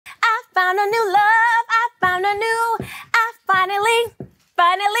found a new love. I found a new. I finally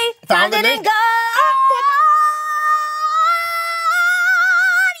found it in God.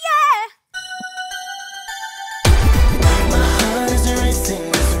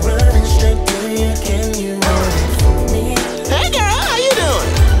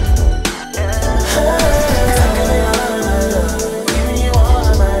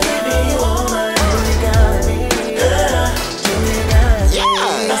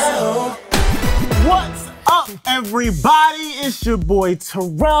 Everybody, it's your boy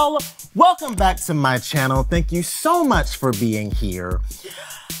Terrell. Welcome back to my channel. Thank you so much for being here.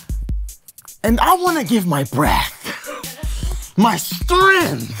 And I want to give my breath, my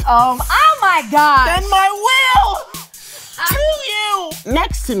strength, oh my God, and my will to you.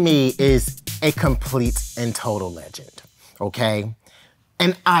 Next to me is a complete and total legend, okay?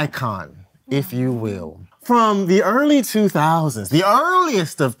 An icon, if you will. From the early 2000s, the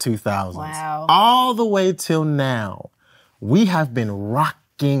earliest of 2000s, wow, all the way till now, we have been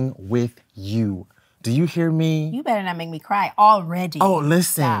rocking with you. Do you hear me? You better not make me cry already. Oh,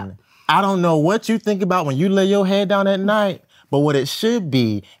 listen, stop. I don't know what you think about when you lay your head down at night, but what it should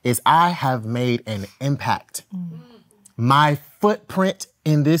be is I have made an impact. My footprint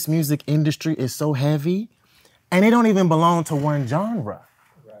in this music industry is so heavy, and it don't even belong to one genre.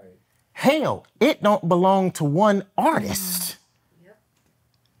 Hell, it don't belong to one artist.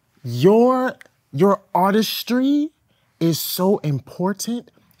 Your artistry is so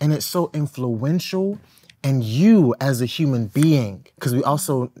important and it's so influential, and you as a human being, because we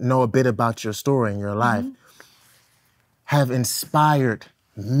also know a bit about your story and your life, have inspired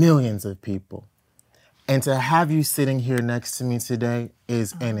millions of people. And to have you sitting here next to me today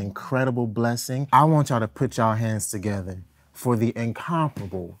is an incredible blessing. I want y'all to put y'all hands together for the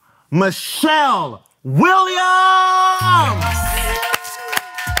incomparable Michelle Williams!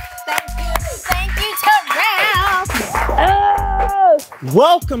 Thank you, Terrell.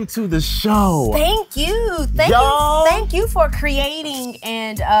 Welcome to the show. Thank you. Thank you for creating,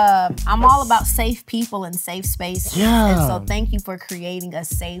 and I'm all about safe people and safe spaces. Yeah. And so thank you for creating a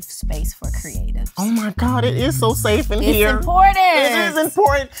safe space for creatives. Oh my God, it is so safe in here. It's important. It is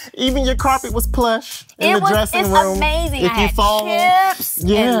important. Even your carpet was plush in the dressing room. It's amazing. If I you had chips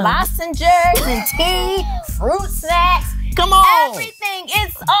and lozenges and tea, fruit snacks. Come on. Everything.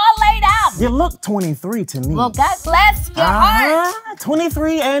 It's all laid out. You look 23 to me. Well, God bless your heart.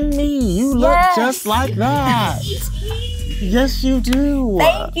 23 and me. You look just like that. Yes, you do.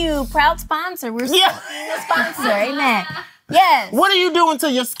 Thank you. Proud sponsor. We're being a sponsor. Amen. Yes. What are you doing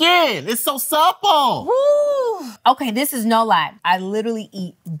to your skin? It's so supple. Woo. Okay, this is no lie. I literally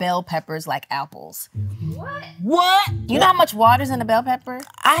eat bell peppers like apples. What? You know how much water's in a bell pepper?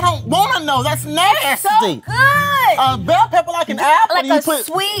 I don't want to know. That's nasty. It's so good. A bell pepper like an apple? Like a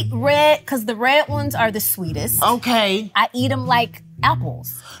sweet red, because the red ones are the sweetest. Okay. I eat them like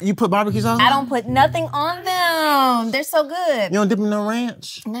apples. You put barbecue sauce on? I don't put nothing on them. They're so good. You don't dip them in no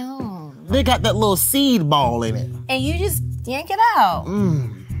ranch? No. They got that little seed ball in it. And you just yank it out.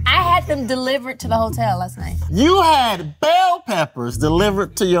 I had them delivered to the hotel last night. You had bell peppers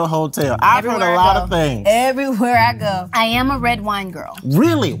delivered to your hotel. I've heard a lot of things. Everywhere I go. I am a red wine girl.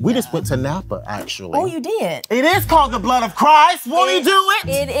 Really? We just went to Napa, actually. Oh, you did? It is called the blood of Christ. Won't you do it?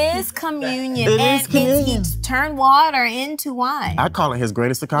 It is communion. It is communion. He turned water into wine. I call it his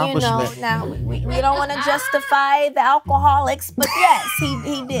greatest accomplishment. You know, now, we don't want to justify the alcoholics, but yes,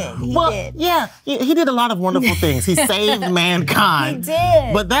 he did. He did. Yeah, he did a lot of wonderful things. He saved mankind. He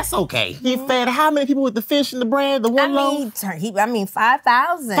did. But that's okay. He fed how many people with the fish and the bread, the one loaf?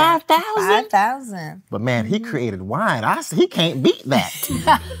 5,000. 5,000. But man, he created wine. He can't beat that.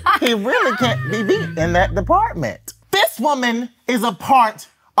 He really can't be beat in that department. This woman is a part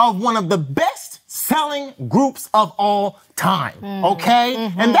of one of the best-selling groups of all time, okay?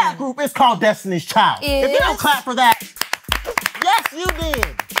 And that group is called Destiny's Child. If you don't clap for that, yes, you did.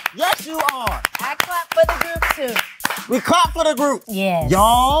 Yes, you are. I clap for the group, too. We clap for the group. Yes.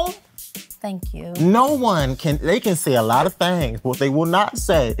 Y'all. Thank you. No one they can say a lot of things. What they will not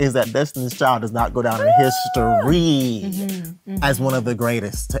say is that Destiny's Child does not go down in history as one of the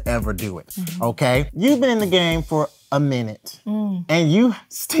greatest to ever do it, okay? You've been in the game for a minute, and you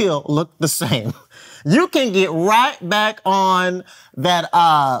still look the same. You can get right back on that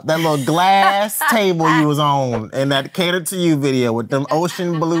little glass table you was on in that Catered to You video with them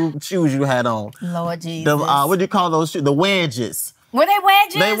ocean blue shoes you had on. Lord Jesus. Them, what do you call those shoes? The wedges. Were they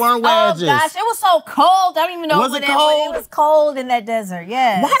wedges? They were wedges. Oh gosh, it was so cold. I don't even know. Was it cold? It was cold in that desert,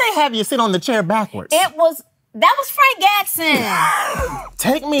 yes. Why they have you sit on the chair backwards? That was Frank Jackson.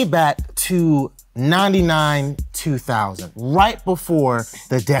 Take me back to 99, 2000, right before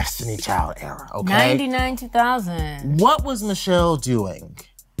the Destiny Child era, okay? 99, 2000. What was Michelle doing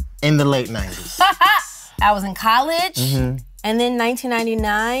in the late 90s? I was in college. And then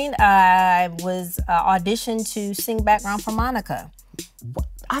 1999, I was auditioned to sing background for Monica. What?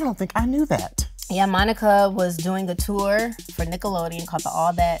 I don't think I knew that. Yeah, Monica was doing a tour for Nickelodeon called the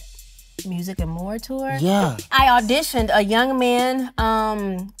All That Music and More tour. Yeah. I auditioned a young man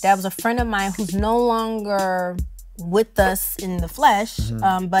that was a friend of mine who's no longer with us in the flesh,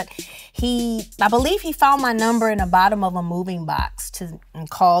 but I believe he found my number in the bottom of a moving box and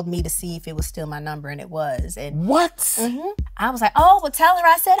called me to see if it was still my number, and it was. And what? I was like, oh, well, tell her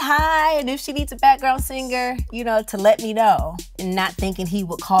I said hi, and if she needs a background singer, you know, to let me know. And not thinking he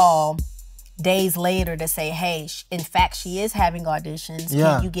would call days later to say, hey, in fact, she is having auditions.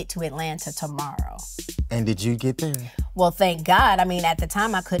 Yeah. Can you get to Atlanta tomorrow? And did you get there? Well, thank God. I mean, at the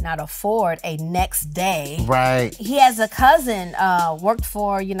time, I could not afford a next day. Right. He has a cousin, worked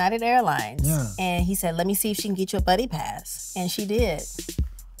for United Airlines. Yeah. And he said, let me see if she can get you a buddy pass. And she did.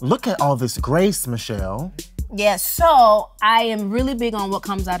 Look at all this grace, Michelle. Yeah, so I am really big on what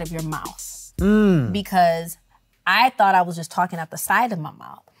comes out of your mouth. Because I thought I was just talking out the side of my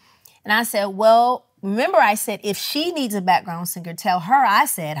mouth. And I said, well, remember I said, if she needs a background singer, tell her I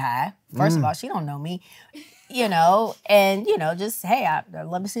said hi. First of all, she don't know me, you know, and, you know, just, hey, I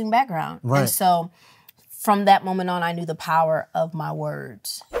love to sing background. Right. And so from that moment on, I knew the power of my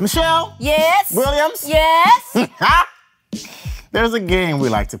words. Michelle? Yes? Williams? Yes? There's a game we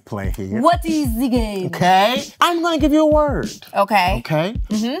like to play here. What is the game? Okay? I'm gonna give you a word. Okay. Okay?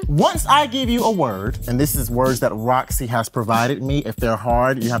 Once I give you a word, and this is words that Roxy has provided me, if they're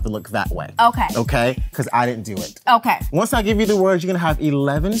hard, you have to look that way. Okay. Okay? Because I didn't do it. Okay. Once I give you the word, you're gonna have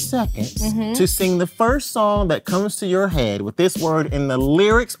 11 seconds to sing the first song that comes to your head with this word in the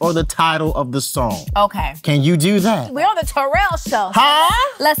lyrics or the title of the song. Okay. Can you do that? We're on the Terrell show.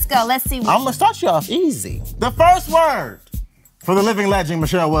 Huh? Let's go. Let's see. I'm gonna start you off easy. The first word for the living legend,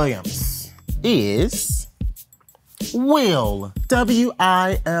 Michelle Williams, is will.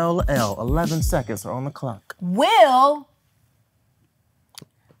 W-I-L-L. 11 seconds are on the clock. Will.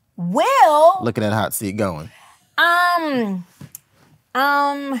 Look at that hot seat going. I don't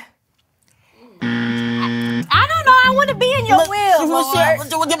know. I want to be in your will, Lord.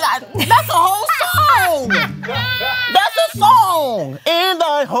 That's a whole song. That's a song. In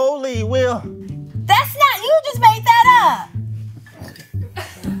thy holy will. That's not, you just made that up.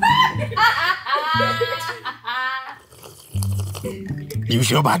 You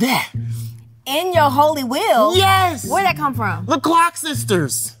sure about that? In your holy will? Yes. Where'd that come from? The Clark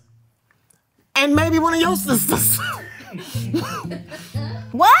sisters. And maybe one of your sisters.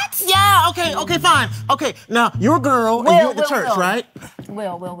 What? Yeah, okay, fine. Okay, now you're a girl and you're at the church, right?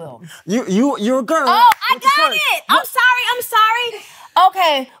 Will. You're a girl. Oh, I at the got church. it. I'm sorry.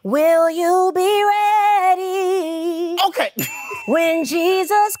 Okay. Will you be ready? Okay. When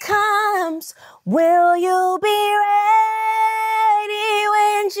Jesus comes, will you be ready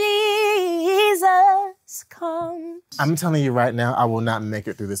when Jesus comes? I'm telling you right now, I will not make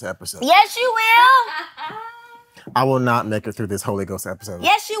it through this episode. Yes, you will. I will not make it through this Holy Ghost episode.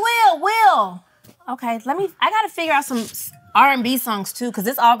 Yes, you will. Okay, I gotta figure out some R&B songs too, because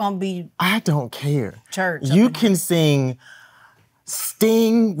it's all gonna be I don't care. church. You can sing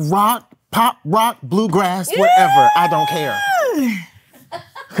Sting, rock, pop, rock, bluegrass, whatever. I don't care.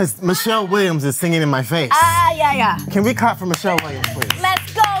 Because Michelle Williams is singing in my face. Yeah. Can we clap for Michelle Williams, please?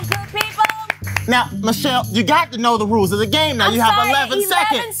 Let's go, good people. Now, Michelle, you got to know the rules of the game now. You have 11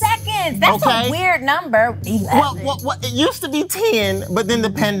 seconds. 11 seconds. That's Okay. a weird number. 11. Well, it used to be 10, but then the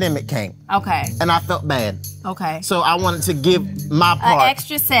pandemic came. Okay. And I felt bad. Okay. So I wanted to give my part An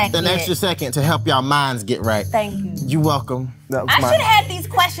extra second to help y'all minds get right. Thank you. You're welcome. That was I should have had these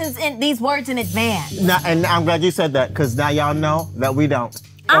questions these words in advance. Now, and I'm glad you said that, because now y'all know that we don't.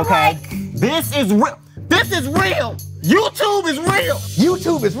 I'm Okay? like- This is real. This is real. YouTube is real.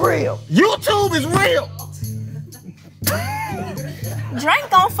 YouTube is real. YouTube is real. Drink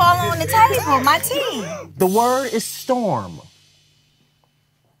gonna fall on the table, my tea. The word is storm.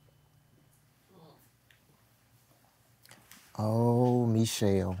 Oh,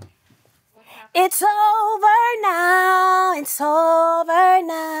 Michelle. It's over now,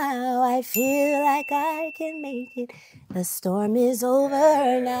 I feel like I can make it. The storm is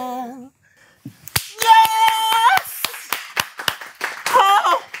over now. Yes!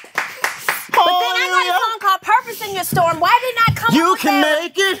 Oh. But then I got a song called Purpose in Your Storm. Why didn't I come up You with can that?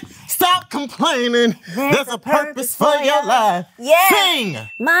 make it. Stop complaining. There's a purpose for your life. Yeah. Sing.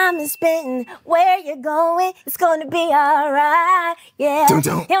 Mama's been where you're going. It's gonna be alright. Yeah. Dun,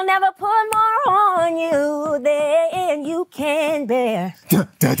 dun. He'll never put more on you than you can bear. Dun,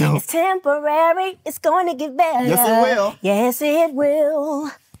 dun, dun. It's temporary. It's gonna get better. Yes, it will. Yes, it will.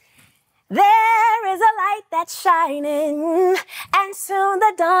 There is a light that's shining, and soon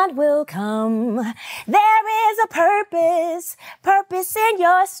the dawn will come. There is a purpose in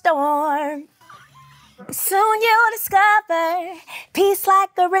your storm. Soon you'll discover peace like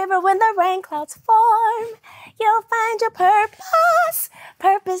a river when the rain clouds form. You'll find your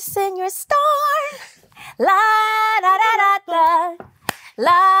purpose in your storm. La da da da da,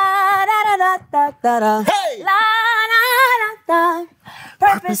 la da da da da da da, Hey! la da da da.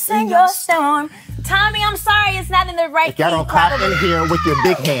 Purpose in your storm. Tommy, I'm sorry, it's not in the right key. Y'all don't clap in here with your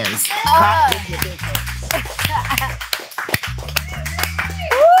big hands. Clap with your big hands.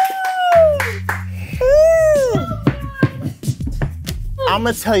 I'm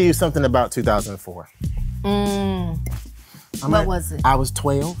gonna tell you something about 2004. What was it? I was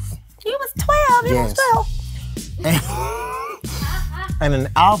 12. You was 12. You was 12. And an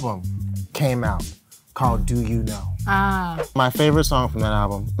album came out called Do You Know? My favorite song from that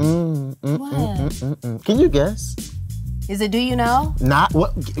album. Can you guess? Is it Do You Know? Not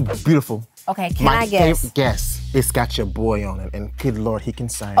what? Beautiful. Okay, can My I guess? favorite guess. It's got your boy on it, and good Lord, he can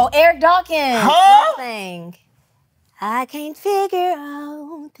sing. Oh, Eric Dawkins. Huh? Love thing. I can't figure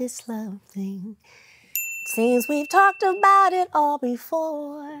out this love thing. Seems we've talked about it all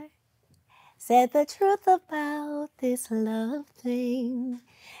before. Said the truth about this love thing.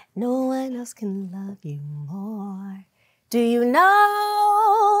 No one else can love you more. Do you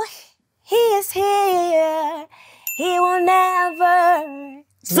know he is here? He will never,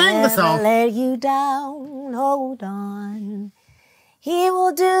 Sing the song. never let you down. Hold on. He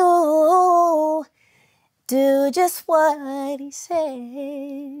will do just what he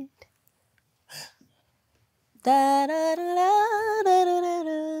said. Da da da da da da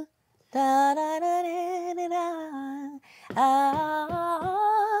da. Da, da, da, da, da, da.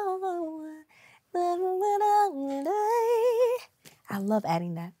 I love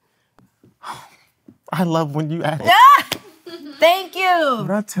adding that. I love when you add it. Thank you.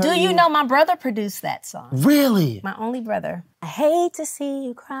 But I tell Do you you- know my brother produced that song? Really? My only brother. I hate to see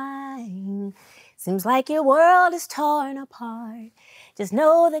you crying. Seems like your world is torn apart. Just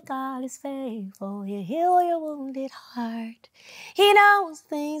know that God is faithful. He'll heal your wounded heart. He knows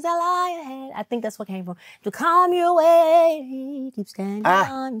things that lie ahead. I think that's what came from. To calm your way. Keep standing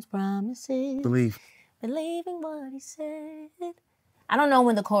on his promises. Believe. Believing what he said. I don't know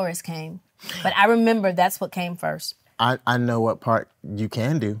when the chorus came, but I remember that's what came first. I know what part you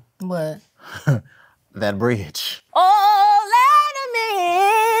can do. What? That bridge. Oh,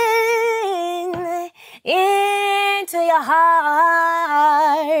 let him into your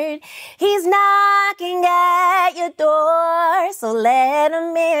heart. He's knocking at your door, so let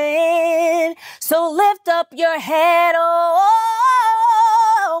him in. So lift up your head,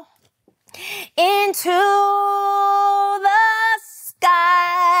 oh, into the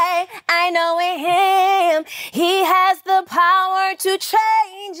sky. I know in him, he has the power to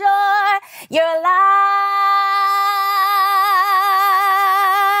change your life.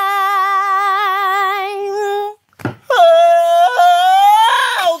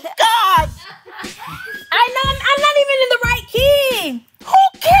 Oh, God! I'm not even in the right key. Who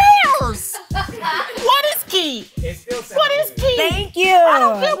cares? What is key? It still sounds What is good. key? Thank you. I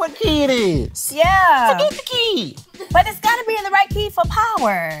don't care what key it is. Yeah. Forget the key. But it's got to be in the right key for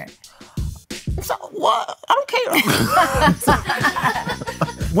power. So what? I don't care.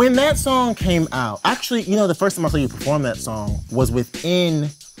 When that song came out, actually, you know, the first time I saw you perform that song was within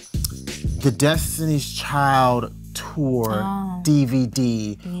the Destiny's Child tour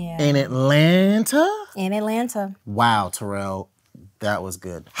DVD in Atlanta. In Atlanta. Wow, Terrell, that was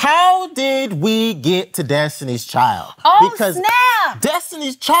good. How did we get to Destiny's Child? Oh, Because snap!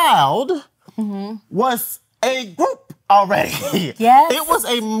 Destiny's Child was a group already. Yes. It was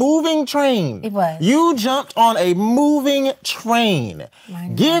a moving train. It was. You jumped on a moving train.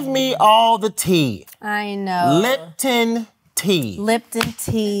 Give me all the tea. I know. Lipton tea. Lipton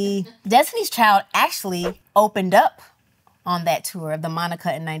tea. Destiny's Child actually opened up on that tour, the Monica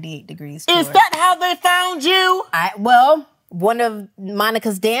and 98 Degrees tour. Is that how they found you? Well, one of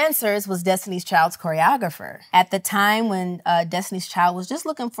Monica's dancers was Destiny's Child's choreographer. At the time when Destiny's Child was just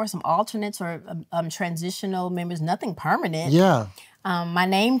looking for some alternates or transitional members, nothing permanent. Yeah. My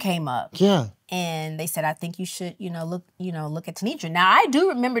name came up. Yeah. And they said, I think you should, look at Tanitra. Now, I do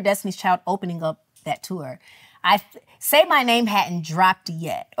remember Destiny's Child opening up that tour. Say My Name hadn't dropped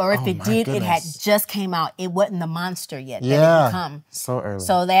yet, or if it did, it had goodness. just came out. It wasn't the monster yet that it Yeah. become. So early.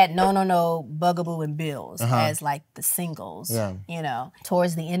 So that No, Bugaboo and Bills as like the singles. Yeah. You know,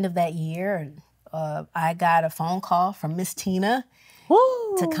 towards the end of that year, I got a phone call from Miss Tina.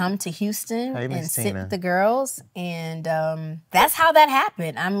 Woo. To come to Houston Hey, and Miss sit Tina. with the girls, and that's how that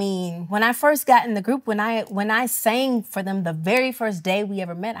happened. I mean, when I first got in the group, when I sang for them the very first day we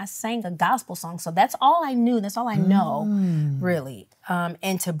ever met, I sang a gospel song. So that's all I knew. That's all I know, really.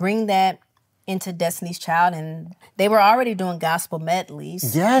 And to bring that into Destiny's Child, and they were already doing gospel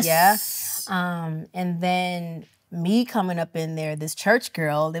medleys. Yes. Yeah. And then me coming up in there, this church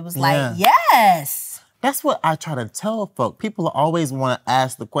girl, it was like, Yeah. yes. That's what I try to tell folk. People always want to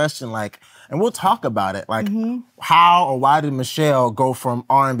ask the question, like, and we'll talk about it, like, how or why did Michelle go from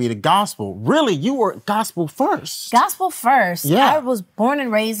R&B to gospel? Really, you were gospel first. Gospel first. Yeah. I was born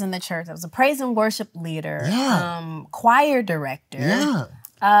and raised in the church. I was a praise and worship leader, Yeah. choir director, Yeah.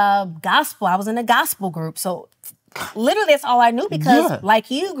 gospel. I was in a gospel group. So literally that's all I knew because like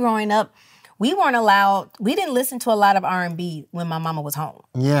you growing up, we weren't allowed, we didn't listen to a lot of R&B when my mama was home.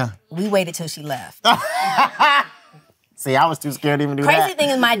 Yeah. We waited till she left. See, I was too scared to even do that. Crazy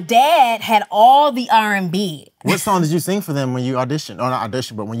thing is my dad had all the R&B. What song did you sing for them when you auditioned? Or not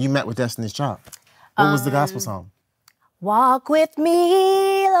auditioned, but when you met with Destiny's Child? What was the gospel song? Walk with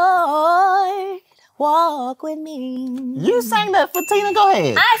me, Lord. Walk with me. You sang that for Tina? Go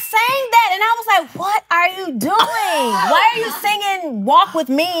ahead. I sang that and I was like, what are you doing? Why are you singing Walk With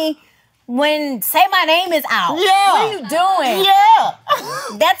Me when Say My Name is out? Yeah. What are you doing? Yeah.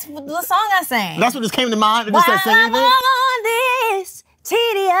 That's the song I sang. That's what just came to mind. It just While said singing I'm thing. on this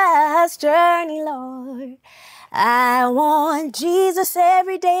tedious journey, Lord, I want Jesus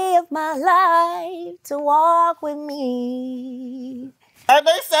every day of my life to walk with me. And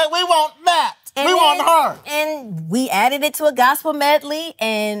they said, we want that. And we want her. And we added it to a gospel medley.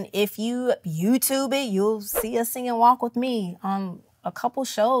 And if you YouTube it, you'll see us singing Walk With Me on a couple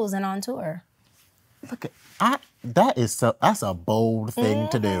shows and on tour. Look at that's a bold thing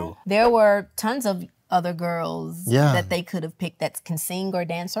to do. There were tons of other girls Yeah. that they could have picked that can sing or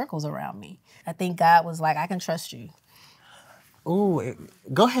dance circles around me. I think God was like, I can trust you. Ooh,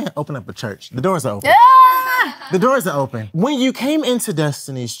 go ahead and open up a church. The doors are open. Ah! The doors are open. When you came into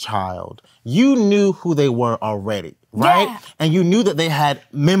Destiny's Child, you knew who they were already, right? Yeah. And you knew that they had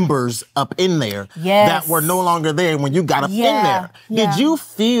members up in there Yes. that were no longer there when you got up in there. Yeah. Did you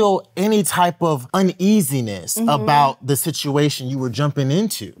feel any type of uneasiness about the situation you were jumping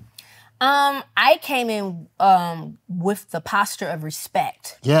into? I came in with the posture of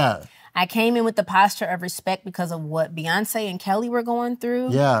respect. Yeah, I came in with the posture of respect because of what Beyoncé and Kelly were going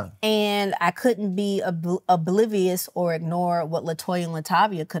through. yeah. And I couldn't be oblivious or ignore what LaToya and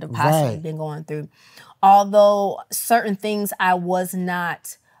LaTavia could have possibly Right. been going through. Although certain things I was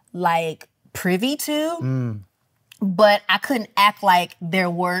not like privy to, but I couldn't act like there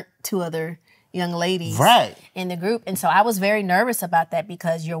weren't two other young ladies Right. in the group. And so I was very nervous about that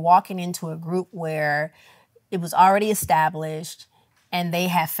because you're walking into a group where it was already established and they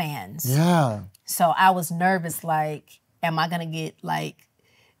have fans. Yeah. So I was nervous, like, am I gonna get like,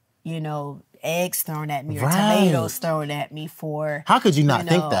 eggs thrown at me or Right. tomatoes thrown at me for? How could you not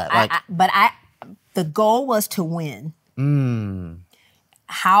think that? The goal was to win.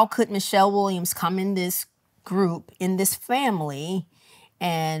 How could Michelle Williams come in this group, in this family,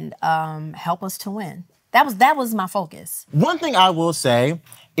 and help us to win? That was my focus. One thing I will say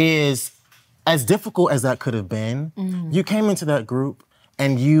is, as difficult as that could have been, you came into that group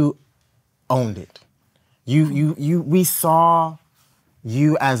and you owned it. We saw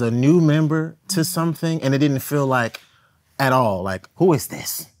you as a new member to something, and it didn't feel like at all like, who is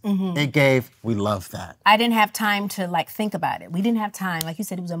this? We love that. I didn't have time to like think about it. We didn't have time. Like you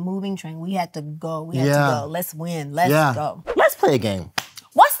said, it was a moving train. We had to go. We had to go. Let's win. Let's go. Let's play a game.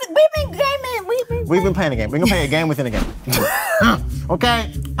 What's the we've been gaming? We've been playing a game. We're gonna play a game within a game.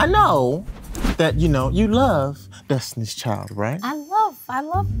 Okay? I know that you love Destiny's Child, right? I love.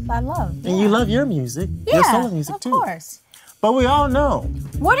 And you love your music, your solo music too. Of course. But we all know.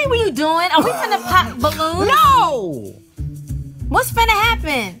 What are you doing? Are we finna pop balloons? No! What's finna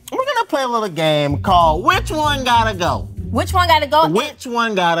happen? We're gonna play a little game called Which One Gotta Go? Which one gotta go? Which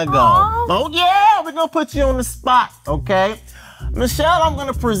one gotta go? Aw. Oh yeah, we're gonna put you on the spot, okay? Michelle, I'm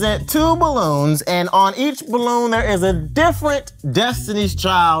gonna present 2 balloons, and on each balloon there is a different Destiny's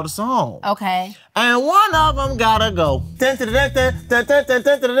Child song. Okay. And one of them gotta go. Thank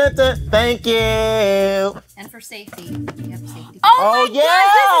you. And for safety, you have safety. Oh my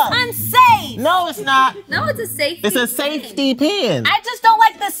gosh, this is unsafe. No, it's not. No, it's a safety. It's a safety pin. I just don't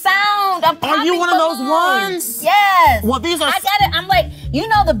like the sound of popping Are you one of those balloons. ones? Yes. Well, these are. I got it. I'm like, you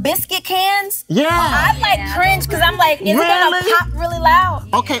know the biscuit cans? Yeah. I like cringe because I'm like, is it gonna pop really loud?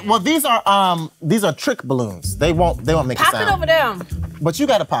 Okay, well these are trick balloons. They won't make a Pop sound. it over there. But you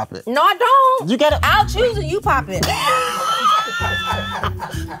gotta pop it. No, I don't. You gotta. I'll choose it. You pop it.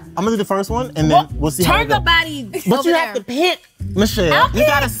 I'm gonna do the first one, and then we'll see how Turn it goes. the body. But over you have to pick, Michelle. I'll You pick.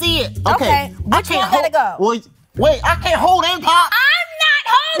 gotta see it. Okay. Which one gotta go? Well, wait, I can't hold and pop. I'm not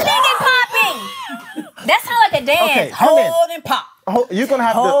holding and popping. That sounds like a dance. Okay, come in. Hold and pop. You're gonna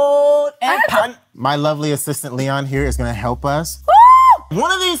have Hold and pop. My lovely assistant Leon here is gonna help us. Woo!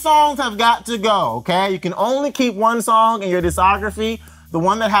 One of these songs have got to go, okay? You can only keep one song in your discography. The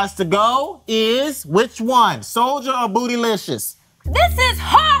one that has to go is which one? Soldier or Bootylicious? This is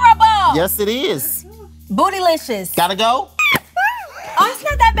horrible. Yes, it is. Bootylicious. Gotta go? Oh, it's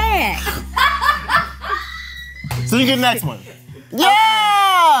not that bad. So you get the next one.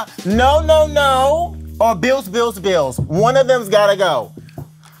 Yeah! No, no, no. Or Bills, Bills, Bills. One of them's gotta go.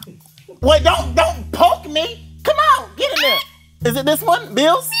 Wait, don't poke me. Come on, get in there. Is it this one?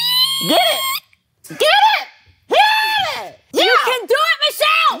 Bills? Get it. Get it. Hit it. Yeah. You can do it,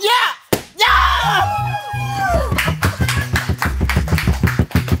 Michelle. Yeah. Yeah.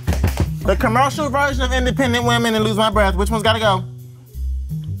 The commercial version of Independent Women and Lose My Breath. Which one's gotta go?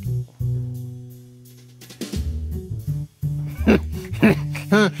 Hit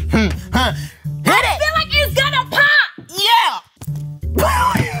it! I feel like it's gonna pop! Yeah!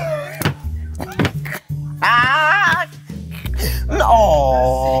 Ah!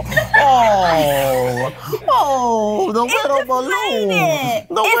 No! Oh, the little balloon.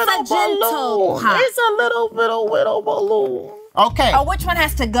 The It's a gentle pop. It's a little balloon. Okay. Oh, which one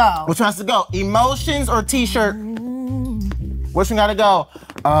has to go? Which one has to go? Emotions or T-shirt? Which one gotta go?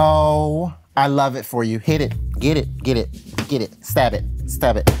 Oh, I love it for you. Hit it. Get it. Get it. Get it. Stab it.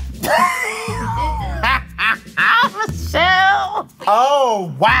 Stab it. Michelle.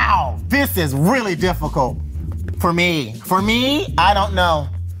 Oh, wow. This is really difficult for me. For me, I don't know.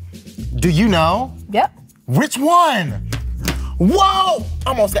 Do you know? Yep. Which one? Whoa!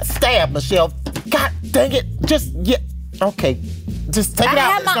 Almost got stabbed, Michelle. God dang it. Just, yeah. Okay. Just take it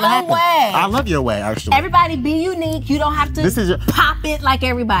out. have It's my gonna own happen. way. I love your way, actually. Everybody be unique. You don't have to This is your- pop it like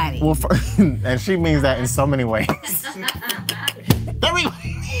everybody. Well, and she means that in so many ways. There we go.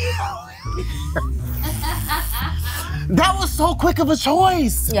 That was so quick of a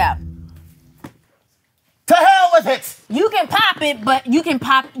choice. Yeah. To hell with it. You can pop it, but you can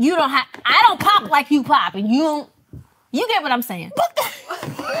pop. You don't have. I don't pop like you pop, and you don't. You get what I'm saying?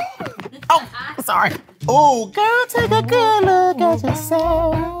 Oh, sorry. Oh, girl, take a good look at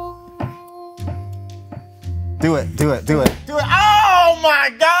yourself. Do it, do it, do it, do it. Oh my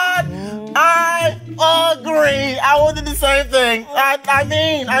God! I agree. I wanted the same thing. I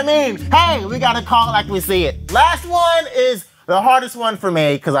mean, hey, we gotta call it like we see it. Last one is the hardest one for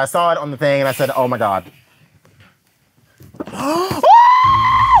me because I saw it on the thing and I said, oh my God. Woo!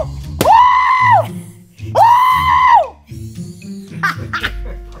 Woo! Woo!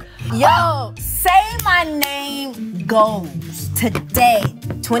 Yo, Say My Name goes today,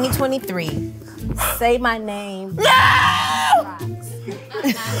 2023. Say My Name. No!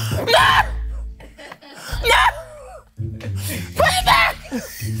 No! No! Put it back!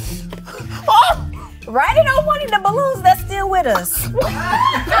 Oh! Write it on one of the balloons that's still with us. Yo,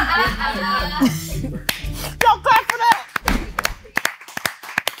 clap for that!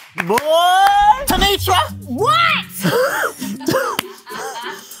 Boy! Tanitra! What?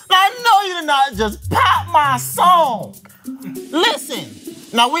 I know you did not just pop my song. Listen.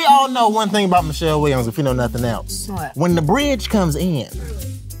 Now, we all know one thing about Michelle Williams, if you know nothing else. What? When the bridge comes in,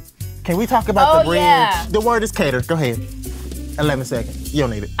 can we talk about the bridge? Yeah. The word is cater. Go ahead. 11 seconds. You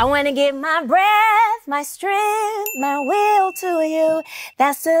don't need it. I want to give my breath, my strength, my will to you.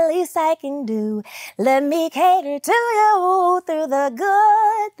 That's the least I can do. Let me cater to you through the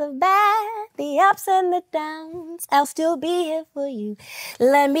good, the bad, the ups and the downs. I'll still be here for you.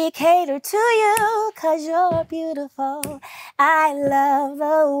 Let me cater to you, 'cause you're beautiful. I love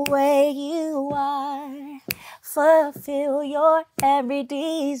the way you are. Fulfill your every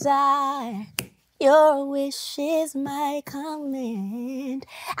desire. Your wish is my command.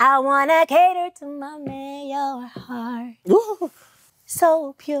 I wanna cater to my man, your heart. Ooh.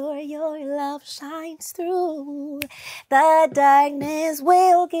 So pure, your love shines through. The darkness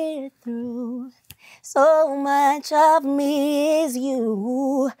will get through. So much of me is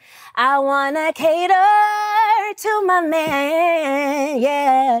you. I wanna cater to my man,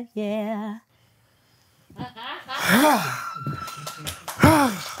 yeah, yeah. I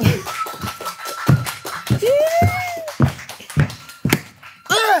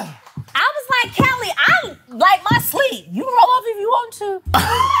was like, Kelly, I like my sleep. You roll off if you want to.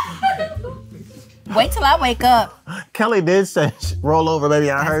 Wait till I wake up. Kelly did say, roll over, baby,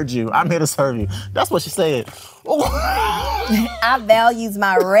 I heard you. I'm here to serve you. That's what she said. I values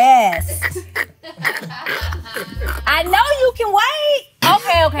my rest. I know you can wait.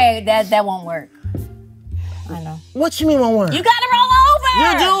 Okay, that won't work. I know. What you mean won't work? You gotta roll over.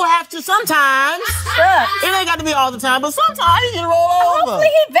 You do have to sometimes. Shucks. It ain't got to be all the time, but sometimes you can roll over. Hopefully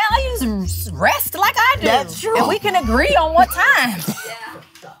he values rest like I do. That's true. And we can agree on what time.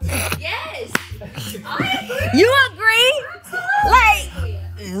 Yes. I agree. You agree? Like,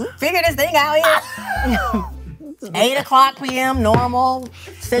 figure this thing out here. 8 o'clock p.m. normal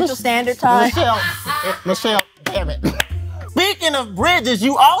Central Standard Time. Michelle, damn it. Speaking of bridges,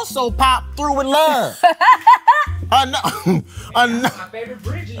 you also pop through with love. My favorite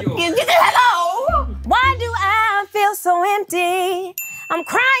bridge of yours. Hello. Why do I feel so empty? I'm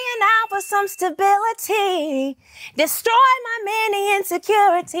crying out for some stability. Destroy my many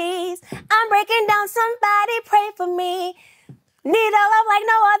insecurities. I'm breaking down, somebody pray for me. Need a love like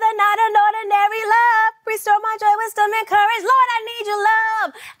no other, not an ordinary love. Restore my joy, wisdom, and courage. Lord, I need your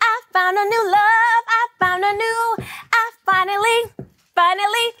love. I found a new love. I finally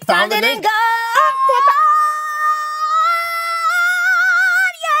found it in God.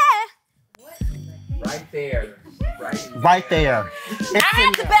 Yeah. Right there. Right there. I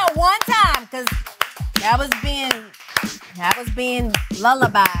have to bell one time because that was being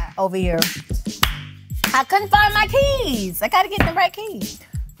lullaby over here. I couldn't find my keys. I gotta get the right keys.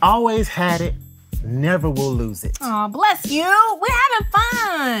 Always had it, never will lose it. Oh, bless you. We're having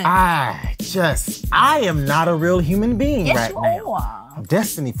fun. I am not a real human being Yes, right you now. are.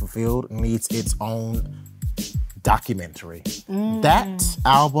 Destiny Fulfilled needs its own documentary. That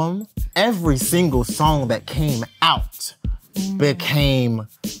album, every single song that came out became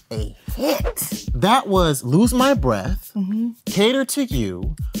a hit. That was Lose My Breath, Cater to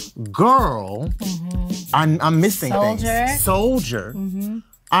You, Girl, I'm missing things. Soldier.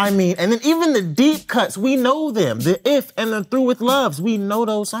 I mean, and then even the deep cuts, we know them. The If and the Through With Loves, we know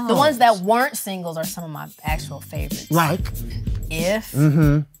those songs. The ones that weren't singles are some of my actual favorites. Like? If.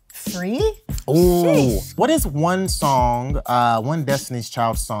 Free? Ooh. Sheesh. What is one song, one Destiny's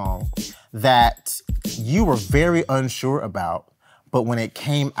Child song that you were very unsure about, but when it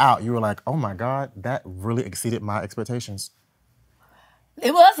came out, you were like, oh my God, that really exceeded my expectations?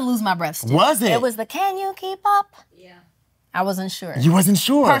 It was Lose My Breath still. Was it? It was the Can You Keep Up? Yeah. I wasn't sure. You wasn't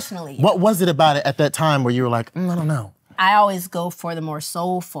sure? Personally. What was it about it at that time where you were like, I don't know? I always go for the more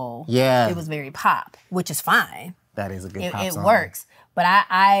soulful. Yeah. It was very pop, which is fine. That is a good pop It song. works. But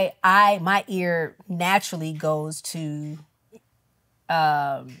my ear naturally goes to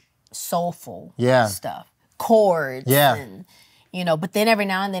soulful stuff, chords, and But then every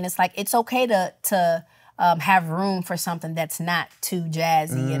now and then it's like it's okay to have room for something that's not too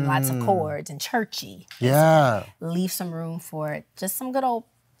jazzy and lots of chords and churchy. Yeah, leave some room for it. Just some good old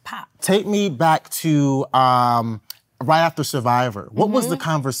pop. Take me back to right after Survivor. What was the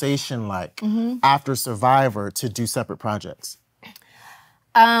conversation like after Survivor to do separate projects?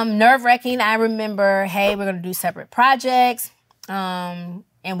 Nerve-wracking. I remember, hey, we're gonna do separate projects.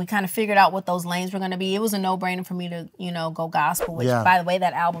 And we kind of figured out what those lanes were gonna be. It was a no-brainer for me to, go gospel, which by the way,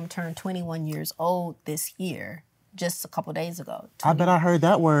 that album turned 21 years old this year, just a couple days ago. I bet I heard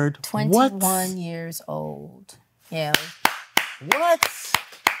that word. 21 years old. Yeah. What?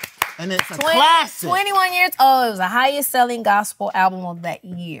 And it's a classic. 21 years old. It was the highest selling gospel album of that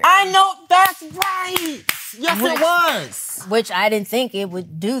year. I know, that's right. Yes, it was. Which I didn't think it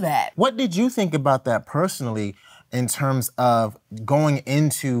would do that. What did you think about that personally in terms of going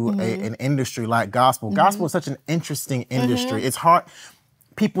into an industry like gospel? Gospel is such an interesting industry. It's hard.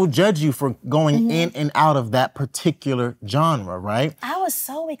 People judge you for going in and out of that particular genre, right? I was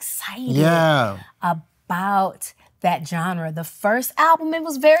so excited about that genre. The first album, it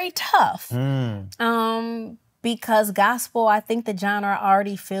was very tough. Because gospel, I think the genre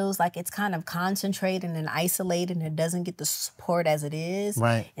already feels like it's kind of concentrated and isolated and it doesn't get the support as it is.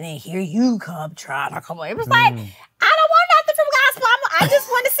 Right. And then here you come trying to come on. It was like, I don't want nothing from gospel. I just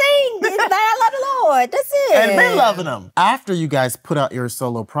want to sing. That I love the Lord. That's it. And been loving them. After you guys put out your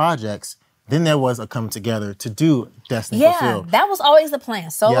solo projects, then there was a come together to do Destiny Fulfilled. That was always the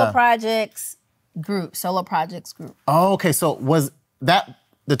plan. Solo projects group. Oh, okay. So was that,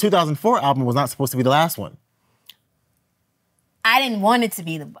 the 2004 album was not supposed to be the last one? I didn't want it to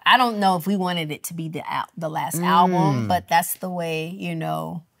be I don't know if we wanted it to be the last album, but that's the way,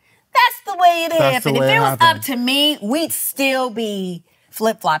 that's the way it That's the happened. If way it it was happened. up to me, we'd still be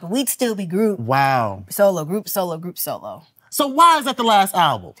flip-flopping. We'd still be group, Wow. solo, group, solo, group, solo. So why is that the last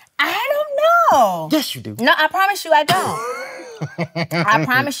album? I don't know. Yes, you do. No, I promise you I don't. I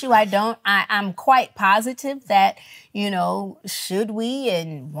promise you I don't. I'm quite positive that, should we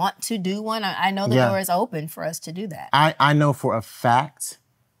and want to do one, I know the door is open for us to do that. I know for a fact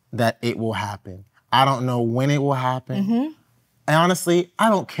that it will happen. I don't know when it will happen. Mm-hmm. And honestly, I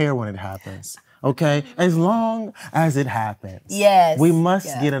don't care when it happens. Okay? As long as it happens. Yes. We must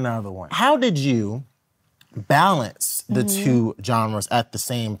get another one. How did you balance the two genres at the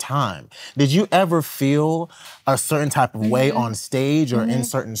same time? Did you ever feel a certain type of way on stage or in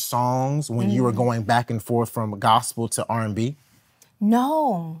certain songs when you were going back and forth from gospel to R&B?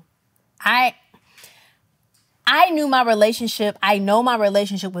 No. I know my relationship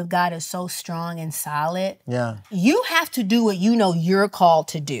with God is so strong and solid. Yeah. You have to do what you know you're called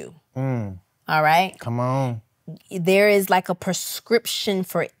to do. All right? Come on. There is like a prescription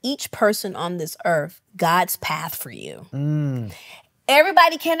for each person on this earth, God's path for you.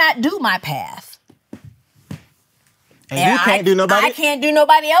 Everybody cannot do my path. And you can't do nobody? I can't do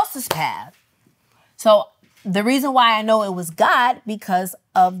nobody else's path. So the reason why I know it was God, because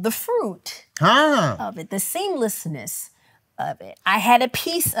of the fruit of it, the seamlessness of it. I had a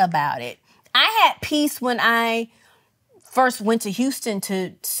peace about it. I had peace when I first went to Houston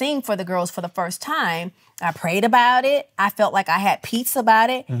to sing for the girls for the first time. I prayed about it. I felt like I had peace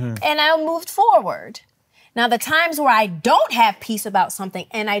about it, and I moved forward. Now, the times where I don't have peace about something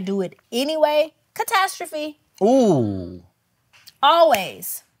and I do it anyway, catastrophe. Ooh.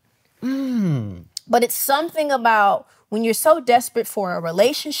 Always. But it's something about when you're so desperate for a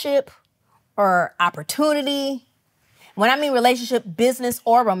relationship or opportunity. When I mean relationship, business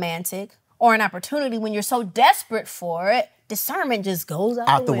or romantic, or an opportunity, when you're so desperate for it, discernment just goes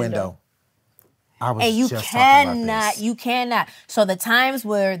out the window. I was And you just talking about this. you cannot. So the times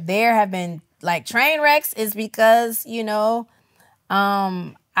where there have been like train wrecks is because,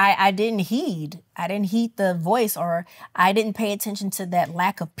 I didn't heed. I didn't heed the voice, or I didn't pay attention to that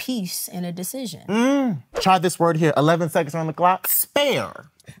lack of peace in a decision. Try this word here. 11 seconds on the clock.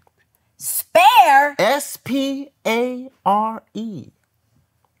 Spare. Spare? S-P-A-R-E.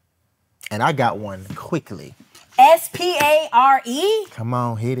 And I got one quickly. S-P-A-R-E? Come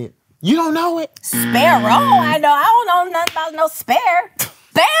on, hit it. You don't know it? Sparrow? I don't know nothing about no spare.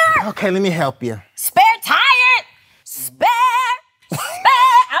 Spare? Okay, let me help you. Spare tired? Spare?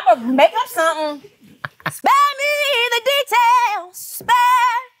 I'm gonna make up something. Spare me the details.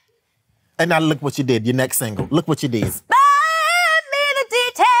 Spare. And now look what you did, your next single. Look what you did. Spare me the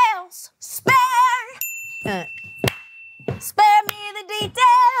details. Spare. Spare me the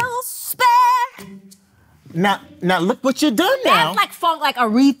details. Spare. Now look what you done now. That's like funk, like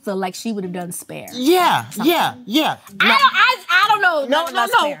Aretha, like she would have done Spare. Yeah. Now, I don't know. No,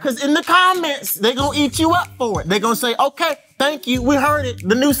 because in the comments, they're going to eat you up for it. They're going to say, okay, thank you, we heard it.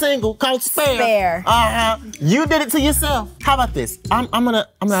 The new single called Spare. Spare. You did it to yourself. How about this? I'm gonna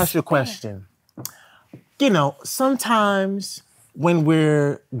ask you a question. Sometimes when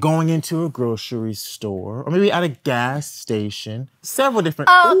we're going into a grocery store, or maybe at a gas station, several different...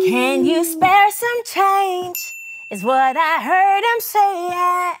 Oh, can you spare some change? Is what I heard him say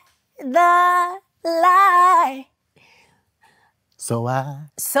at the light. So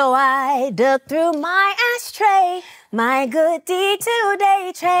I dug through my ashtray. My good deed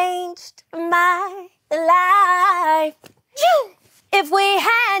today changed my life. If we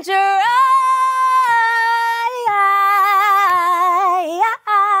had your eyes,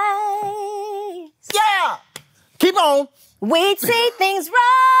 yeah, keep on. we'd see things right.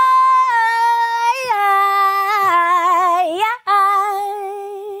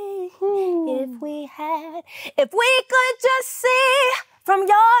 If we could just see from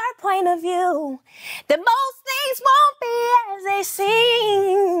your point of view that most things won't be as they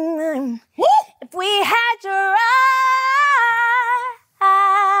seem. If we had your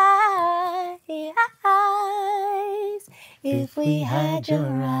eyes, if we had your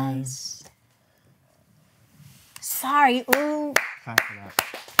eyes. Sorry, ooh.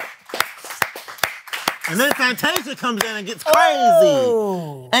 And then Fantasia comes in and gets crazy.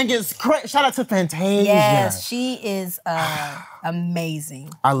 Ooh. And gets crazy. Shout out to Fantasia. Yes, she is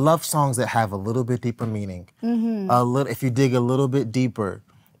amazing. I love songs that have a little bit deeper meaning. If you dig a little bit deeper,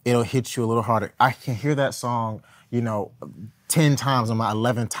 it'll hit you a little harder. I can hear that song, 10 times. On my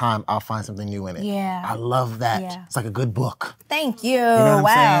 11th time, I'll find something new in it. Yeah. I love that. Yeah. It's like a good book. Thank you. You know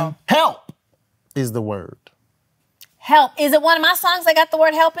what I'm saying? Wow. Help is the word. Help. Is it one of my songs that got the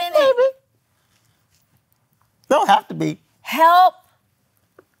word help in it? Maybe. Don't have to be. Help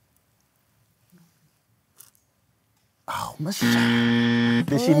Oh, Michelle.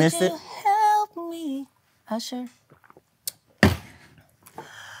 Did she miss it? Would you help me, Usher?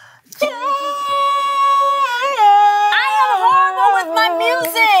 I am horrible with my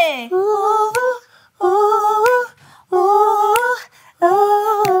music.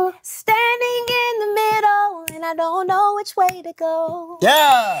 Standing in the middle, and I don't know which way to go.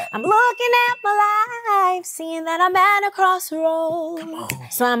 Yeah. I'm looking at my life, seeing that I'm at a crossroads.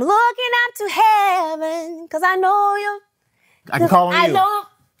 So I'm looking up to heaven, cause I know you. I can call on you. I know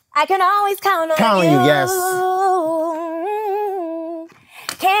I can always count on you. Count on you, yes.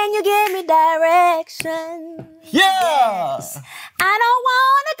 Can you give me direction? Yeah. Yes. I don't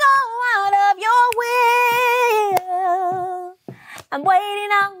want to go out of your will. I'm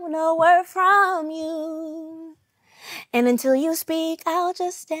waiting on a word from you. And until you speak, I'll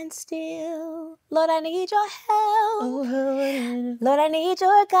just stand still. Lord, I need your help. Lord, I need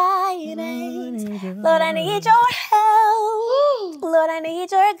your guidance. Lord, I need your help. Lord, I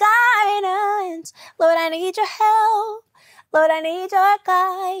need your guidance. Lord, I need your help. Lord, I need your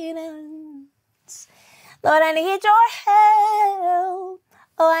guidance. Lord, I need your help.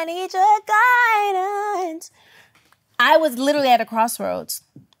 Oh, I need your guidance. I was literally at a crossroads.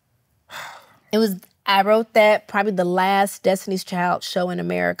 I wrote that probably the last Destiny's Child show in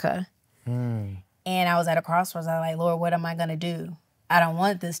America. And I was at a crossroads. I was like, Lord, what am I going to do? I don't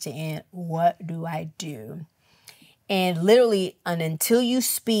want this to end. What do I do? And literally, until you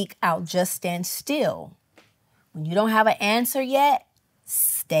speak, I'll just stand still. When you don't have an answer yet,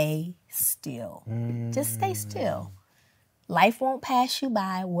 stay still. Just stay still. Life won't pass you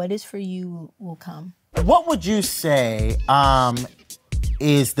by. What is for you will come. What would you say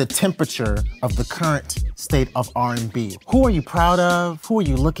is the temperature of the current state of R&B? Who are you proud of? Who are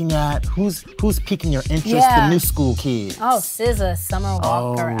you looking at? Who's piquing your interest? Yeah. The new school kids. Oh, SZA, Summer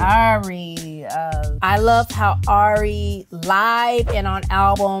Walker, Ari. I love how Ari live and on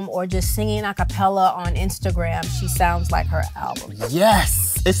album or just singing a cappella on Instagram, she sounds like her album. Yes.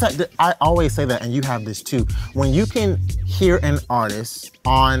 It's like, I always say that, and you have this too. When you can hear an artist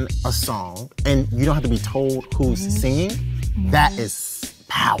on a song and you don't have to be told who's singing, that is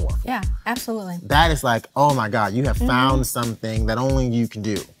powerful. Yeah, absolutely. That is like, oh my God, you have found something that only you can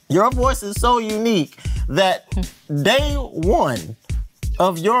do. Your voice is so unique that day one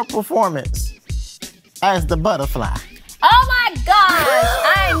of your performance as the butterfly. Oh my gosh,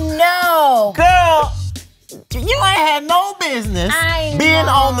 I know. Girl, you ain't had no business being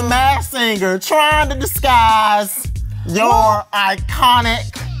on The Masked Singer trying to disguise your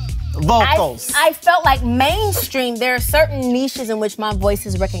iconic vocals. I felt like mainstream, there are certain niches in which my voice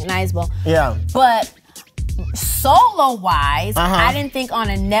is recognizable. Yeah. But solo-wise, I didn't think on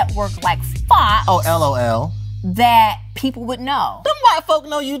a network like Fox LOL. that people would know. Them white folk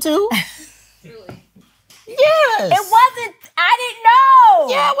know you too. Really? Yes. It wasn't, I didn't know.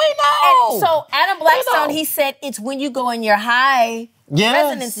 Yeah, we know. And so Adam Blackstone, he said, it's when you go in your high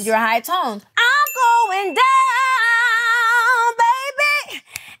resonances, your high tones. I'm going down, baby,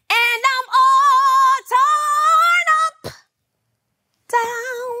 and I'm all torn up,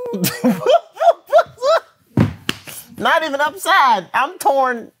 down. Not even upside. I'm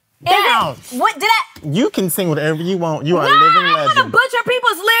torn down. What did I? You can sing whatever you want. You are a living I'm legend. gonna butcher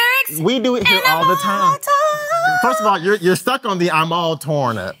people's lyrics. We do it here And all I'm the time. all torn. First of all, you're stuck on the I'm all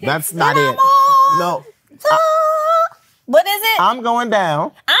torn up. That's not And it. I'm all No. What is it? I'm going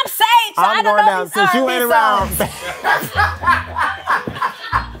down. I'm saved, so I I'm don't going know down these since you R&B ain't around. songs.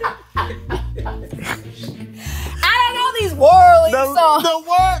 I don't know these worldly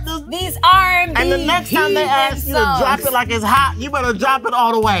songs. These R&B. And the next time they ask you to drop it like it's hot, you better drop it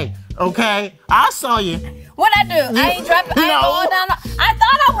all the way, okay? I saw you. What'd I do? I ain't dropping. I ain't going down. I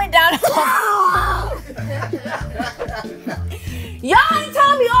thought I went down. Y'all ain't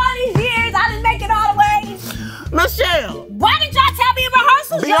told me all these years I didn't make it all the way. Michelle. Why did y'all tell me in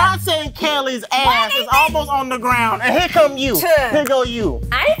rehearsals? Beyonce and Kelly's ass is almost on the ground. And here come you. Here go you.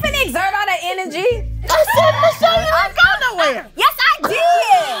 I ain't finna exert all that energy. I said, Michelle, you ain't go nowhere. Yes, I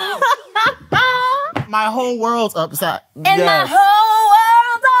did. My whole world's upside. And my whole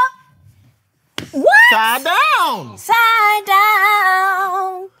world's up. What? Side down. Side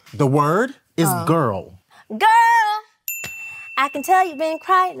down. The word is girl. Girl, I can tell you've been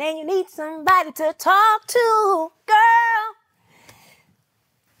crying and you need somebody to talk to. Girl.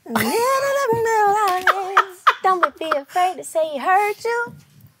 Don't be afraid to say he hurt you.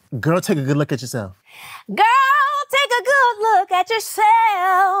 Girl, take a good look at yourself. Girl, take a good look at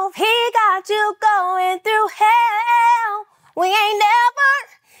yourself. He got you going through hell. We ain't never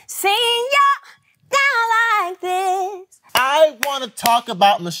seen ya Down like this. I want to talk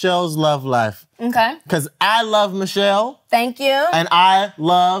about Michelle's love life. Okay. Because I love Michelle. Thank you. And I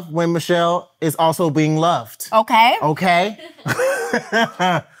love when Michelle is also being loved. Okay. Okay?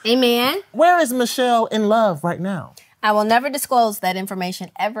 Amen. Where is Michelle in love right now? I will never disclose that information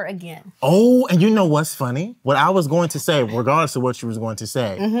ever again. Oh, and you know what's funny? What I was going to say, regardless of what you was going to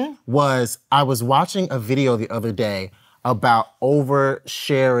say, was I was watching a video the other day about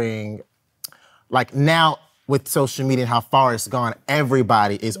oversharing, like now with social media and how far it's gone,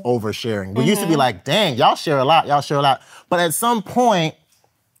 everybody is oversharing. We used to be like, dang, y'all share a lot, y'all share a lot. But at some point,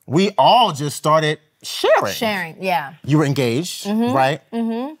 we all just started sharing. Sharing, yeah. You were engaged, right?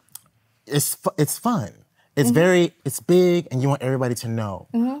 It's fun. It's it's big, and you want everybody to know,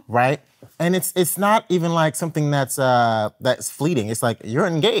 right? And it's not even like something that's fleeting. It's like you're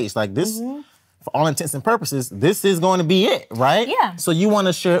engaged. Like this, for all intents and purposes, this is going to be it, right? Yeah. So you want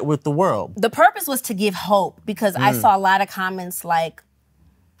to share it with the world. The purpose was to give hope because I saw a lot of comments like,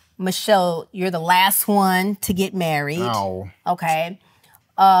 Michelle, you're the last one to get married. Oh. Okay.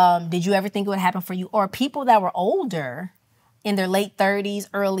 Did you ever think it would happen for you? Or people that were older, in their late 30s,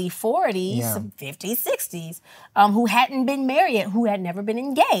 early 40s, 50s, 60s, who hadn't been married yet, who had never been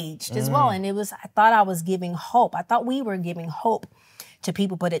engaged as well. And I thought I was giving hope. I thought we were giving hope to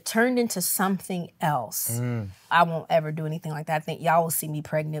people, but it turned into something else. I won't ever do anything like that. I think y'all will see me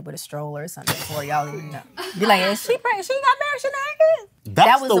pregnant with a stroller or something before y'all even know. Be like, is she pregnant? She got married, she not good.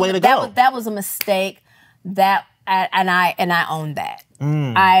 That's the way to go. That was a mistake and I own that.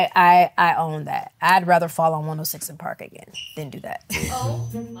 I own that. I'd rather fall on 106 and Park again than do that. Oh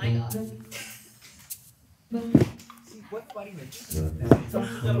my God.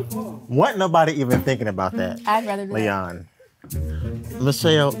 What nobody even thinking about that? I'd rather do Leon.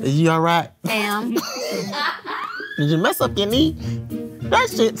 Michelle, are you all right? Damn. Did you mess up your knee? That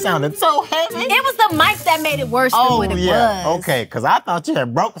shit sounded so heavy. It was the mic that made it worse than what it was. Okay, because I thought you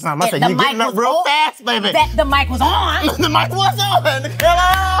had broke something. I said, you getting up real fast, baby. The mic was on. The mic was on.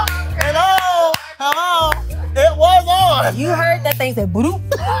 Hello. It was on. You heard that thing say boop.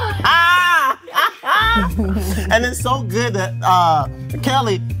 And it's so good that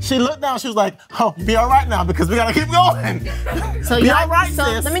Kelly, she looked down, she was like, oh, be all right now because we gotta keep going. So be all right, so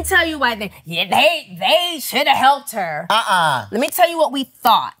sis. let me tell you why they should have helped her. Let me tell you what we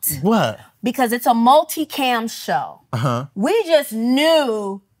thought. What? Because it's a multi-cam show. We just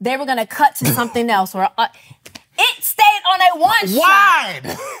knew they were gonna cut to something else. Or it stayed on a one shot.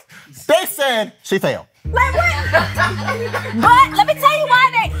 Wide. They said she failed. Like what? But let me tell you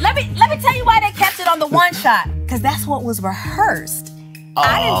why they kept it on the one shot. Because that's what was rehearsed.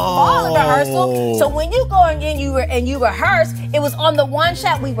 I didn't fall in rehearsal. So when you go and you rehearse, it was on the one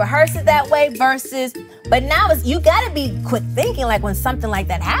shot. We rehearsed it that way versus. But now you gotta be quick thinking. Like when something like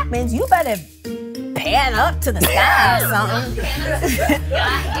that happens, you better pan up to the sky or something.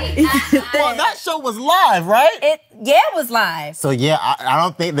 Well, that show was live, right? It was live. So yeah, I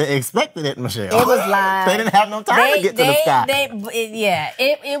don't think they expected it, Michelle. It was live. They didn't have no time to get to the sky.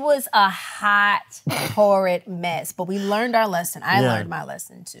 It was a hot, horrid mess. But we learned our lesson. I learned my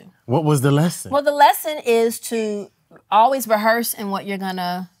lesson too. What was the lesson? Well, the lesson is to always rehearse in what you're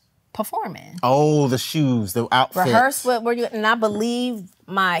gonna perform in. Oh, the shoes, the outfits. Rehearse what were you, and I believe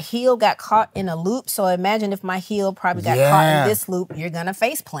my heel got caught in a loop. So imagine if my heel probably got caught in this loop, you're gonna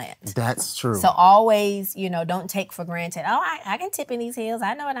face plant. That's true. So always, don't take for granted. Oh, I can tip in these heels.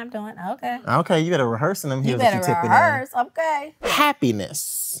 I know what I'm doing. Okay. Okay, you better rehearse in them heels. You better rehearse. Okay.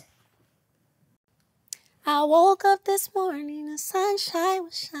 Happiness. I woke up this morning, the sunshine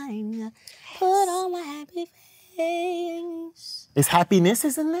was shining. I put on my happy face. Is happiness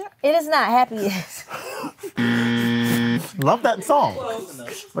in there? It is not happiness. Love that song.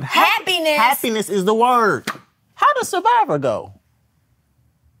 But happiness. Happiness is the word. How does Survivor go?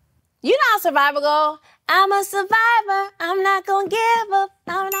 You know how Survivor go? I'm a survivor. I'm not gonna give up.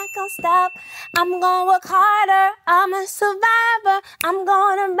 I'm not gonna stop. I'm gonna work harder. I'm a survivor. I'm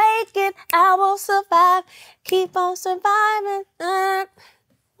gonna make it. I will survive. Keep on surviving.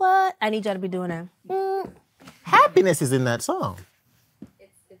 What? I need y'all to be doing that. Happiness is in that song.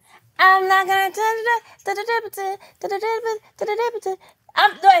 I'm not gonna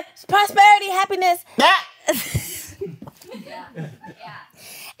I'm doing prosperity, happiness.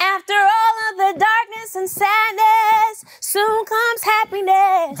 After all of the darkness and sadness, soon comes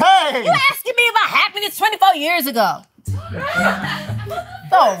happiness. Hey! You asking me about happiness 24 years ago.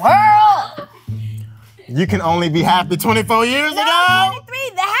 The world. You can only be happy 24 years ago?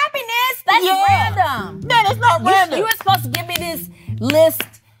 23, the happiness, that's random. That is not random. You were supposed to give me this list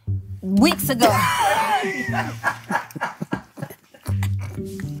weeks ago.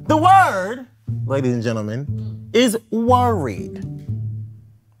 The word ladies and gentlemen, is worried.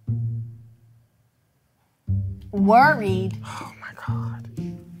 Worried. Oh my God.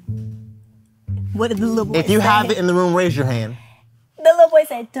 What did the little boy If you say? have it in the room, raise your hand. The little boy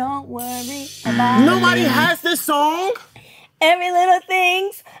said, don't worry about Nobody it. has this song. Every little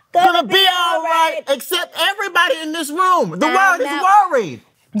thing's Gonna be all right, except everybody in this room. The I'm word is not- worried.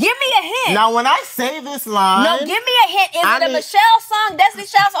 Give me a hint. Now, when I say this line, No, give me a hint. Is I it a need- Michelle song, Destiny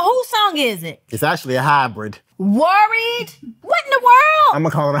Child song? Whose song is it? it's actually a hybrid. Worried? What in the world? I'm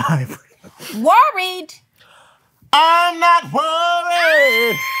gonna call it a hybrid. Worried? I'm not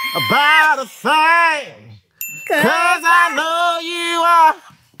worried about a thing, 'cause I know you are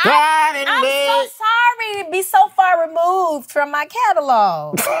guiding I'm me. so sorry to be so far removed from my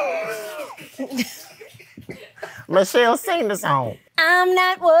catalog. Michelle, sing the song. I'm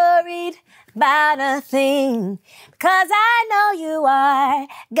not worried about a thing, 'cause I know you are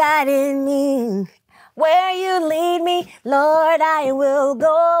guiding me. Where you lead me, Lord, I will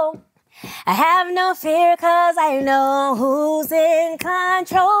go. I have no fear, 'cause I know who's in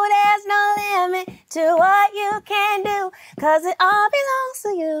control. There's no limit to what you can do, 'cause it all belongs to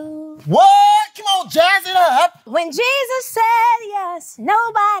you. What? Come on, jazz it up. When Jesus said yes,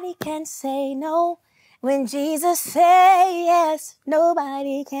 nobody can say no. When Jesus said yes,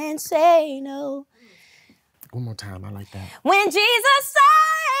 nobody can say no. One more time, I like that. When Jesus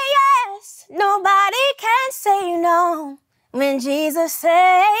said yes, nobody can say no. When Jesus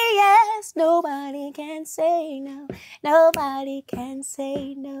said yes, nobody can say no. Nobody can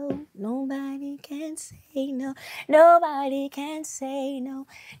say no. Nobody can say no. Nobody can say no.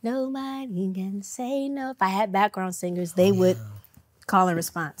 Nobody can say no. If I had background singers, they would call and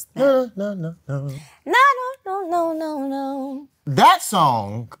response. No. No. That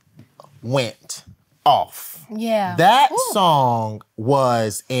song went off. Yeah. That song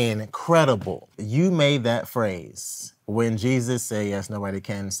was incredible. You made that phrase, when Jesus said yes, nobody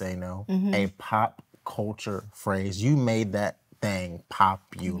can say no, a pop culture phrase. You made that thing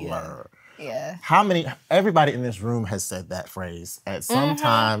popular. Yeah. How many, everybody in this room has said that phrase at some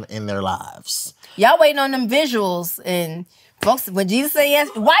time in their lives. Y'all waiting on them visuals, and folks, when Jesus said yes,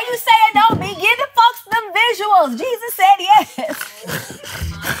 why you saying no, me? Give the folks them visuals. Jesus said yes.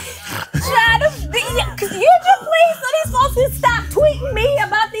 Try to, could you just please, so these folks can stop tweeting me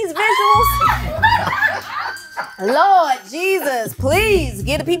about these visuals? Lord Jesus, please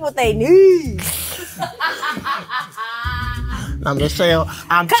give the people what they need. Now, Michelle,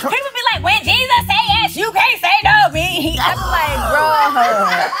 I'm Cause people be like, when Jesus say yes, you can't say no, me. I'm like, bro,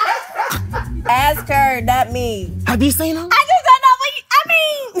 ask her, not me. Have you seen him? I just don't know what I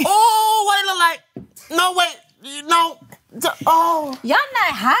mean. Oh, what it look like? No, wait, no. Oh. Y'all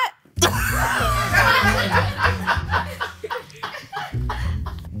not hot.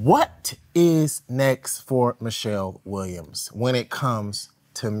 What is next for Michelle Williams when it comes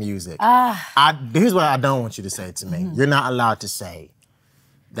to music? Here's what I don't want you to say to me. You're not allowed to say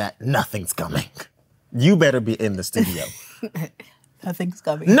that nothing's coming. You better be in the studio. Nothing's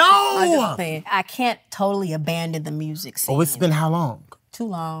coming. No! I'm just saying, I can't totally abandon the music scene. Oh, it's been how long? Too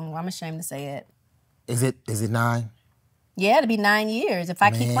long. I'm ashamed to say it. Is it 9? Yeah, it'll be 9 years. If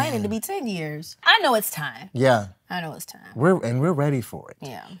I keep playing, it'll be 10 years. I know it's time. Yeah. I know it's time. We're ready for it.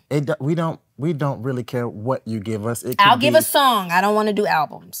 Yeah. We don't really care what you give us. I'll give a song. I don't want to do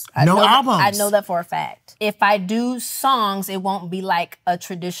albums. No albums? I know that for a fact. If I do songs, it won't be like a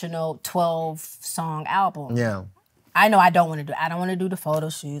traditional 12-song album. Yeah. I know I don't want to do. I don't want to do the photo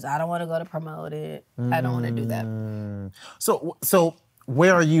shoots. I don't want to go to promote it. I don't want to do that. So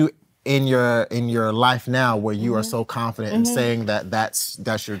where are you in your life now where you are so confident in saying that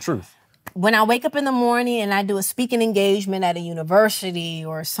that's your truth? When I wake up in the morning and I do a speaking engagement at a university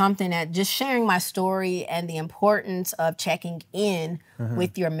or something, that just sharing my story and the importance of checking in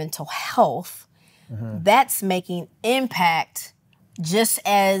with your mental health, that's making impact just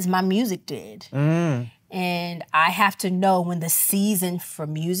as my music did. And I have to know when the season for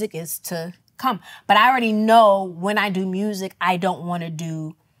music is to come. But I already know when I do music, I don't want to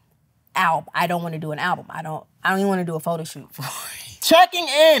do I don't want to do an album. I don't even want to do a photo shoot for it. Checking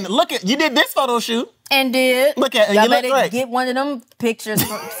in. Look at, you did this photo shoot. And did. Look at, y'all you look better great. get one of them pictures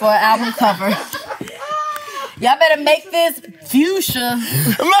for an album cover. Y'all better make this fuchsia.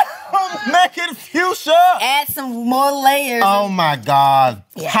 Make it fuchsia. Add some more layers. Oh my God.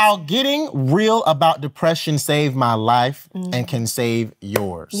 Yes. How getting real about depression saved my life and can save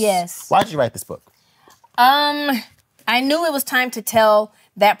yours. Yes. Why did you write this book? I knew it was time to tell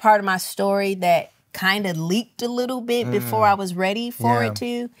that part of my story that kind of leaked a little bit before I was ready for it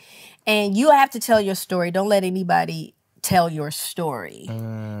to. And you have to tell your story. Don't let anybody tell your story,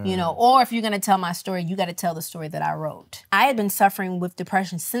 you know, or if you're going to tell my story, you got to tell the story that I wrote. I had been suffering with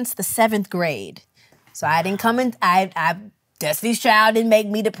depression since the 7th grade. So I didn't come in, Destiny's Child didn't make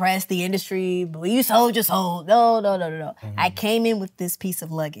me depressed, the industry, but you sold your soul. No. I came in with this piece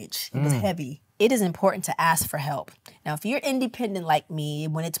of luggage. It was heavy. It is important to ask for help. Now, if you're independent like me,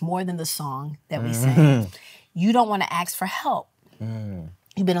 when it's more than the song that we sing, you don't want to ask for help.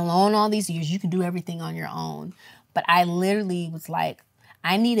 You've been alone all these years. You can do everything on your own. But I literally was like,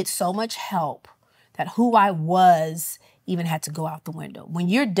 I needed so much help that who I was even had to go out the window. When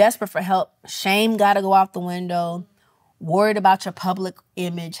you're desperate for help, shame got to go out the window. Worried about your public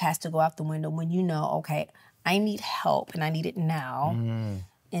image has to go out the window when you know, okay, I need help and I need it now.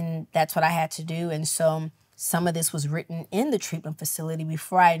 And that's what I had to do. And so some of this was written in the treatment facility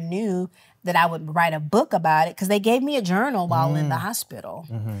before I knew that I would write a book about it, because they gave me a journal while in the hospital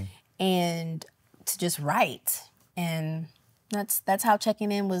and to just write. And that's how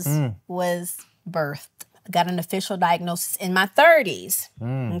checking in was birthed. I got an official diagnosis in my 30s,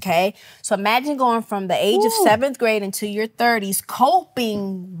 okay? So imagine going from the age of 7th grade into your 30s,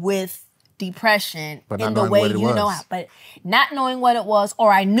 coping with depression in the way you know how, but not knowing what it was,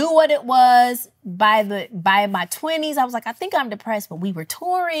 or I knew what it was by my 20s. I was like, I think I'm depressed, but we were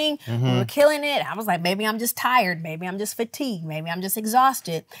touring, we were killing it. I was like, maybe I'm just tired, maybe I'm just fatigued, maybe I'm just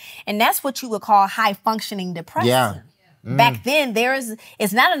exhausted. And that's what you would call high functioning depression. Yeah. Back then,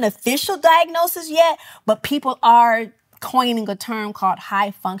 it's not an official diagnosis yet, but people are coining a term called high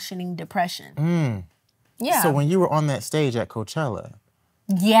functioning depression. Yeah. So when you were on that stage at Coachella,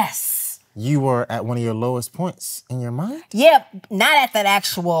 yes, you were at one of your lowest points in your mind? Yeah, not at that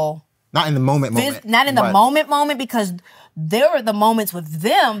actual... Not in the moment. Not in the moment, because there were the moments with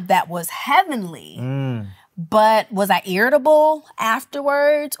them that was heavenly. But was I irritable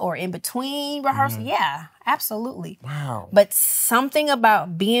afterwards or in between rehearsal? Yeah, absolutely. Wow. But something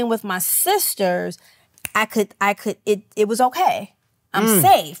about being with my sisters, it was okay. I'm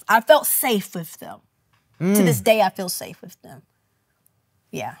safe. I felt safe with them. To this day, I feel safe with them.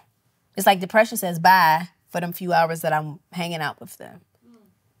 Yeah. It's like depression says bye for them few hours that I'm hanging out with them.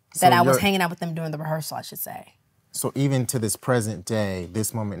 That I was hanging out with them during the rehearsal, I should say. So even to this present day,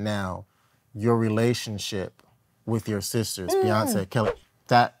 this moment now, your relationship with your sisters, Beyoncé, Kelly,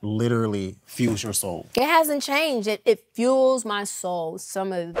 that literally fuels your soul. It hasn't changed. It fuels my soul.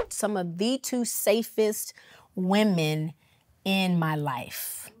 Some of the two safest women in my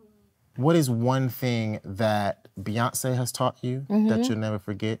life. What is one thing that Beyoncé has taught you that you'll never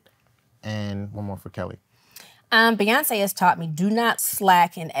forget? And one more for Kelly. Beyoncé has taught me, do not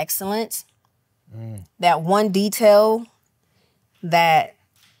slack in excellence. That one detail that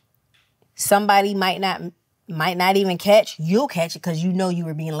somebody might not even catch, you'll catch it because you know you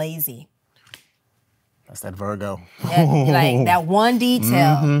were being lazy. That's that Virgo. Like that one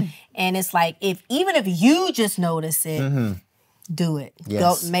detail. And it's like, even if you just notice it, do it.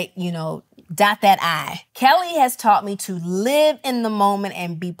 Yes. Go make, dot that I. Kelly has taught me to live in the moment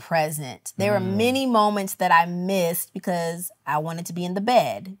and be present. There are many moments that I missed because I wanted to be in the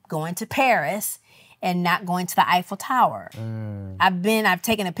bed, going to Paris, and not going to the Eiffel Tower. I've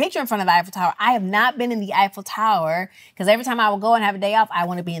taken a picture in front of the Eiffel Tower. I have not been in the Eiffel Tower because every time I would go and have a day off, I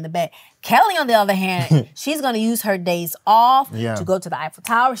want to be in the bed. Kelly, on the other hand, she's going to use her days off to go to the Eiffel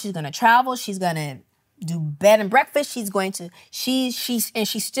Tower. She's going to travel. She's going to do bed and breakfast. She's going to, she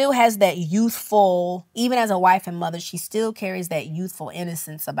still has that youthful, even as a wife and mother, she still carries that youthful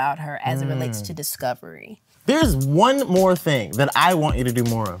innocence about her as it relates to discovery. There's one more thing that I want you to do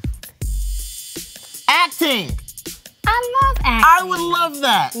more of. Acting. I love acting. I would love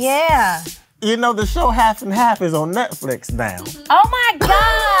that. Yeah. The show Half and Half is on Netflix now. Oh my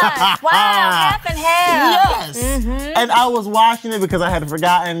God. Wow, Half and Half. Yes. And I was watching it because I had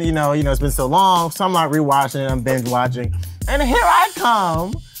forgotten, it's been so long, so I'm not rewatching it, I'm binge watching. And here I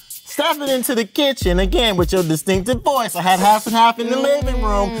come, stepping into the kitchen again with your distinctive voice. I had Half and Half in the living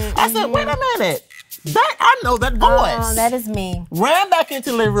room. I said, wait a minute. I know that voice. Oh, that is me. Ran back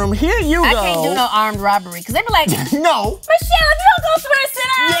into the living room. Here you go. I can't do no armed robbery because they be like, no. Michelle, if you don't go somewhere and sit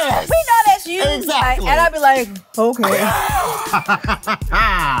down, yes. we know that's you. Exactly. And I'd be like, okay.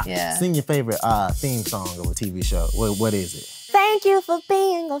 Yeah. Sing your favorite theme song of a TV show. What is it? Thank you for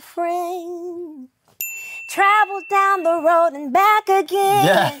being a friend. Travel down the road and back again.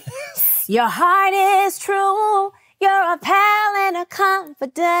 Yes. Your heart is true. You're a pal and a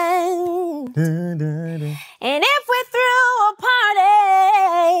confidant. And if we threw a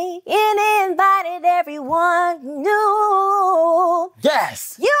party and invited everyone new,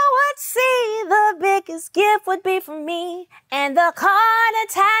 yes, you would see the biggest gift would be from me, and the card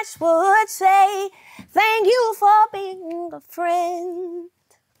attached would say, thank you for being a friend.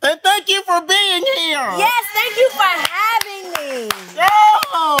 And thank you for being here. Yes, thank you for having me.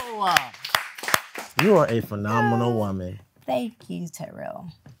 Oh! You are a phenomenal woman. Thank you, Terrell.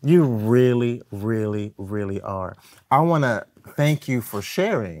 You really, really, really are. I want to thank you for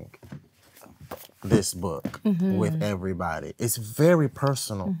sharing this book with everybody. It's very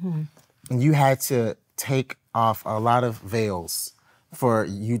personal. And you had to take off a lot of veils for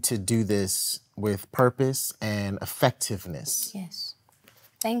you to do this with purpose and effectiveness. Yes.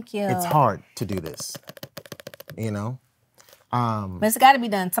 Thank you. It's hard to do this, you know? But it's got to be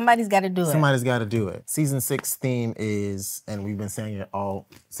done. Somebody's got to do it. Somebody's got to do it. Season 6 theme is, and we've been saying it all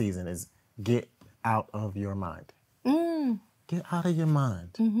season, is get out of your mind. Get out of your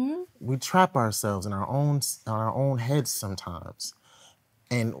mind. We trap ourselves in our own heads sometimes.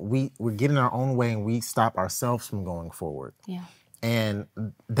 And we get in our own way and we stop ourselves from going forward. Yeah. And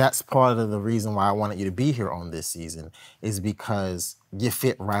that's part of the reason why I wanted you to be here on this season, is because you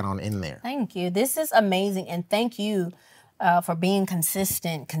fit right on in there. Thank you. This is amazing. And thank you for being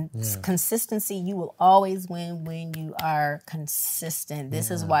consistent. Consistency, you will always win when you are consistent.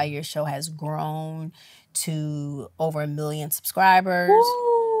 This is why your show has grown to over 1 million subscribers.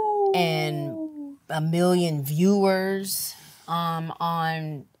 Woo! And 1 million viewers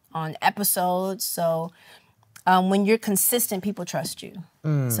on episodes. So when you're consistent, people trust you.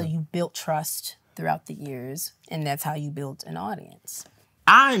 So you built trust throughout the years, and that's how you built an audience.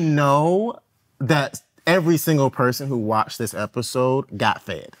 I know that every single person who watched this episode got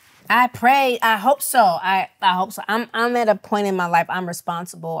fed. I pray. I hope so. I hope so. I'm at a point in my life I'm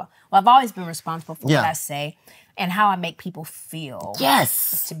responsible. Well, I've always been responsible for what I say and how I make people feel.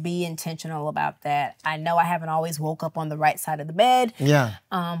 Yes. To be intentional about that. I know I haven't always woke up on the right side of the bed. Yeah.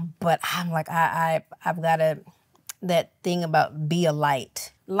 But I'm like, I've got that thing about be a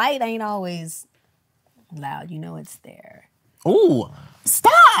light. Light ain't always loud. You know it's there. Ooh,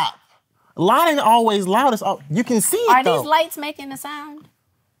 stop. Light ain't always loud. You can see it, Are though. these lights making a sound?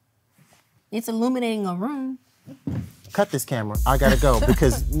 It's illuminating a room. Cut this camera. I gotta go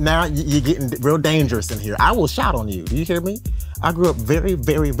because now you're getting real dangerous in here. I will shout on you. Do you hear me? I grew up very,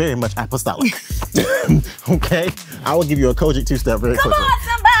 very, very much apostolic. Okay? I will give you a Kojic two-step very quickly. Come on,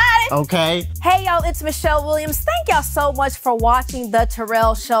 somebody! Okay? Hey, y'all, it's Michelle Williams. Thank y'all so much for watching The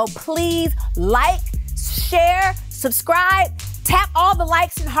Terrell Show. Please like, share, subscribe, tap all the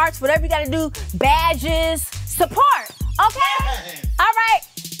likes and hearts, whatever you gotta do, badges, support, okay? All right,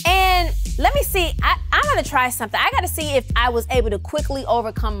 and let me see, I'm gonna try something. I gotta see if I was able to quickly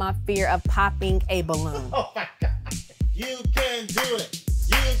overcome my fear of popping a balloon. Oh my God. You can do it.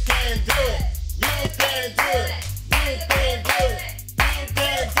 You can do it. You can do it. You can do it. You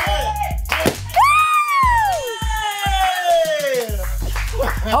can do it.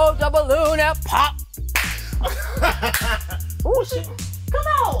 Hold the balloon and pop. Oh shit. Come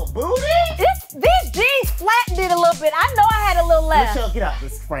on, booty. These jeans flattened it a little bit. I know I had a little left. Michelle, get out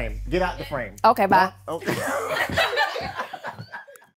this frame. Get out the frame. Okay, bye. Okay.